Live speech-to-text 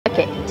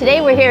Okay, today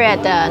we're here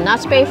at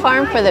Knott's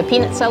Farm for the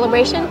peanut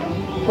celebration.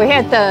 We're here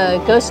at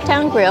the Ghost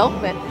Town Grill.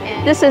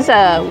 This is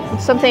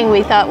something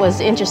we thought was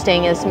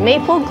interesting is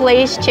Maple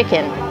Glazed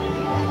Chicken.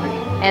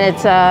 And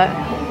it's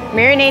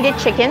marinated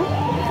chicken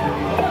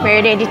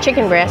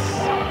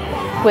breasts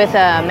with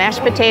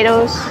mashed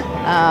potatoes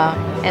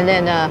and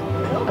then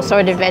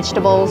assorted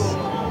vegetables.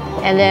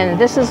 And then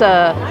this is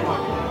a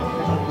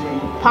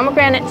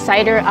pomegranate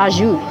cider au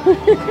jus.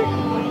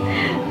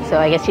 So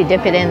I guess you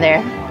dip it in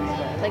there.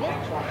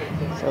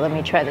 So let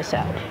me try this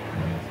out.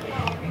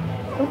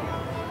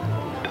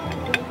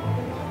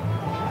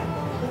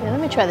 Yeah, let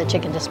me try the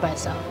chicken just by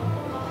itself.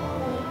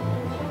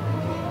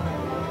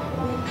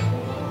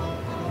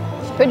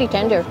 It's pretty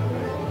tender.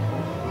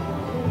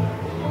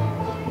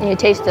 And you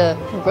taste the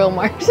grill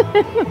marks.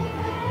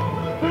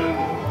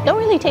 Don't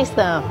really taste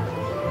the...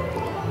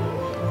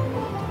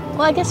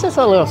 Well, I guess it's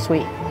a little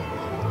sweet.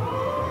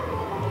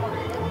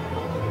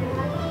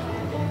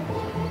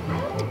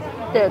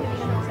 The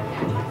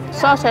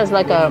sauce has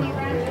like a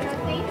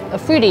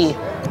fruity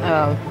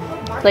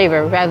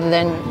flavor rather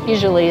than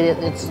usually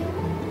it's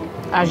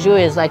au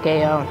jus is like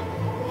a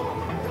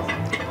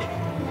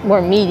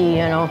more meaty,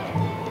 you know.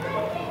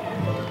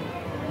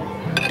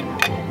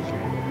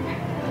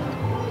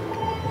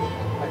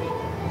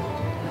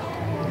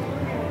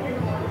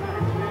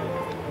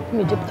 Let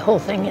me dip the whole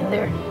thing in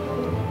there.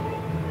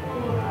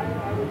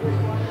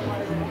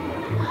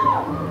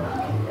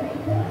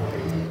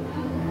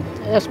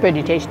 That's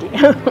pretty tasty.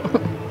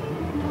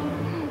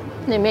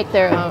 They make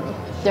their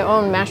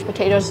own mashed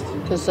potatoes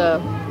because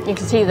you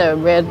can see the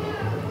red,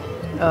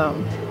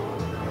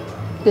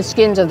 the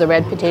skins of the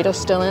red potatoes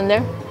still in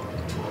there.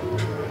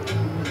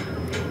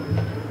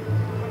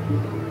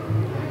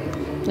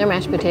 Their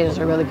mashed potatoes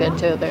are really good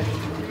too. They're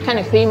kind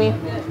of creamy.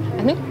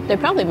 I think they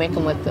probably make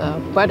them with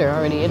butter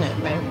already in it,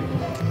 right?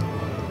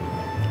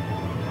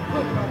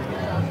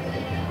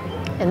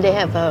 And they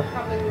have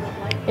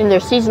in their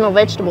seasonal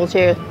vegetables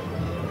here.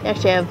 They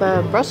actually have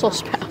Brussels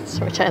sprouts,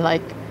 which I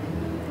like.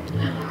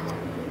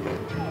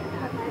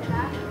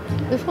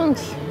 This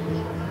one's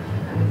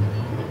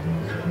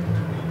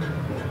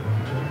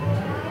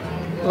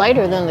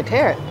lighter than the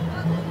carrot.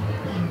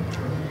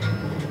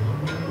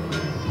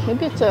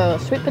 Maybe it's a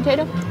sweet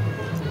potato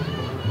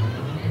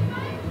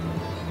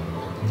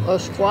or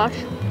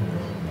squash.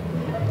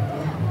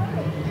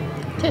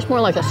 Tastes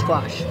more like a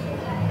squash.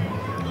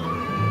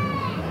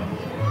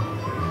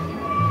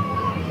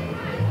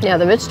 Yeah,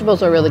 the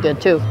vegetables are really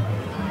good too.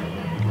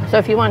 So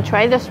if you want to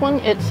try this one,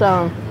 it's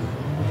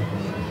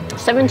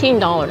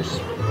 $17,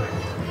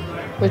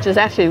 which is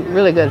actually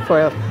really good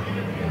for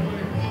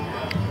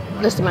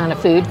this amount of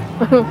food.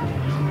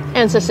 And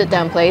it's a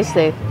sit-down place.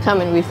 They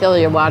come and refill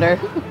your water.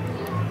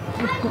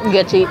 You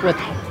get to eat with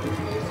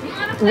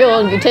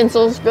real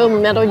utensils, real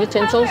metal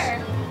utensils.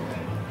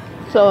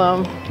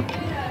 So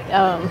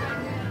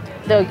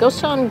the Ghost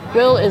Town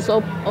Grill is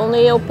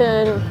only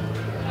open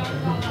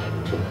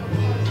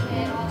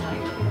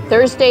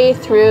Thursday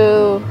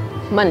through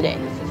Monday.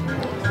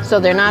 So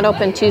they're not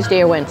open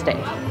Tuesday or Wednesday.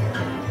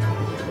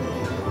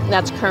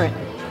 That's current.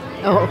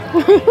 Oh.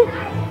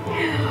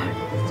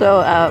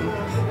 So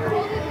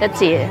let's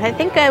see. I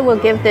think I will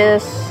give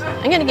this,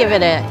 I'm going to give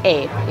it an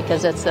A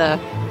because it's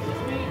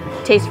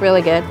tastes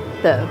really good.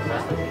 The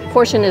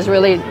portion is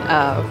really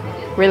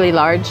really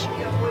large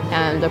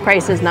and the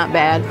price is not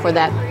bad for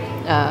that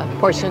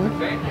portion.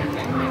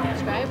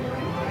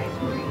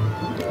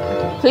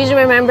 Please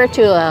remember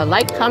to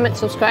like, comment,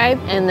 subscribe,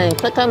 and then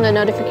click on the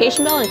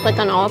notification bell and click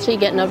on all so you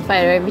get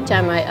notified every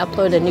time I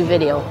upload a new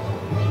video.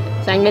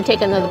 So I'm going to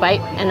take another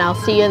bite, and I'll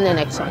see you in the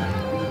next one.